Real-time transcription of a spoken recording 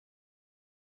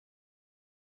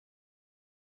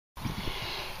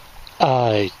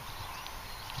I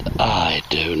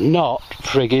do not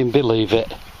friggin' believe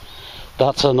it.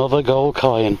 That's another gold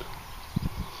coin.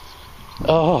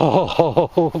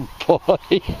 Oh boy.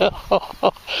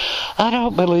 I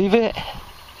don't believe it.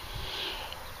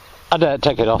 I don't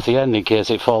take it off the end in case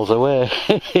it falls away.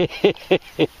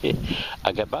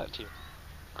 I'll get back to you.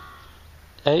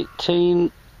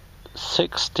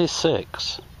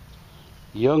 1866.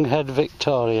 Young Head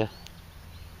Victoria.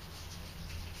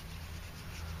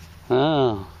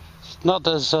 Oh, it's not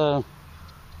as not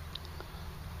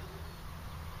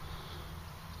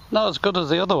as good as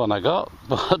the other one I got,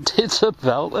 but it's a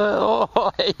belt.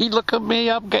 Oh, hey, look at me,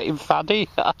 I'm getting faddy.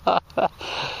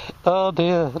 Oh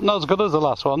dear, not as good as the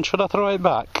last one. Should I throw it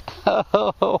back?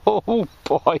 Oh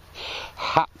boy,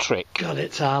 hat trick. God,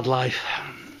 it's hard life.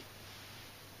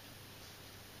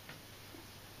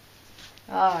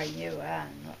 Oh, you are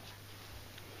not.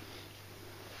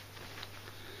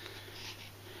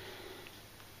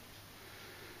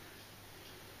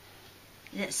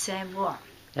 Is it the same one?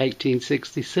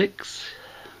 1866.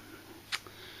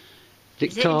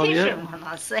 Victoria. Is it a different one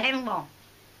or the same one?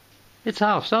 It's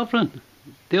half sovereign.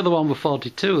 The other one was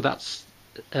 42. That's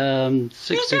 66.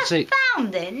 You just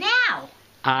found it now.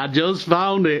 I just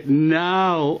found it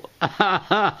now.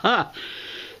 I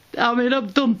mean,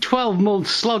 I've done 12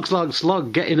 months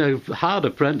slog getting a hard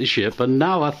apprenticeship, and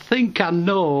now I think I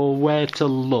know where to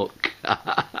look.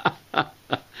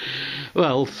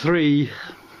 Well, 2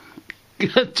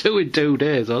 in 2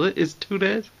 days, was it? It's 2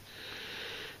 days?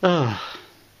 Oh.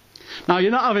 Now,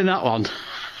 you're not having that one.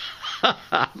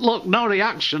 Look, no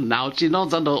reaction now. She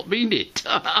knows I don't mean it.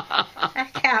 I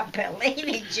can't believe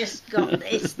it just got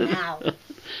this now.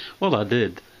 Well, I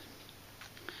did.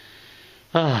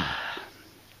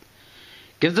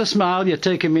 Give the smile, you're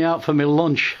taking me out for my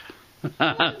lunch.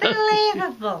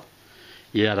 Unbelievable.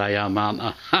 Yeah, I am, aren't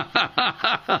I?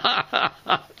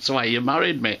 That's why you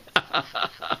married me.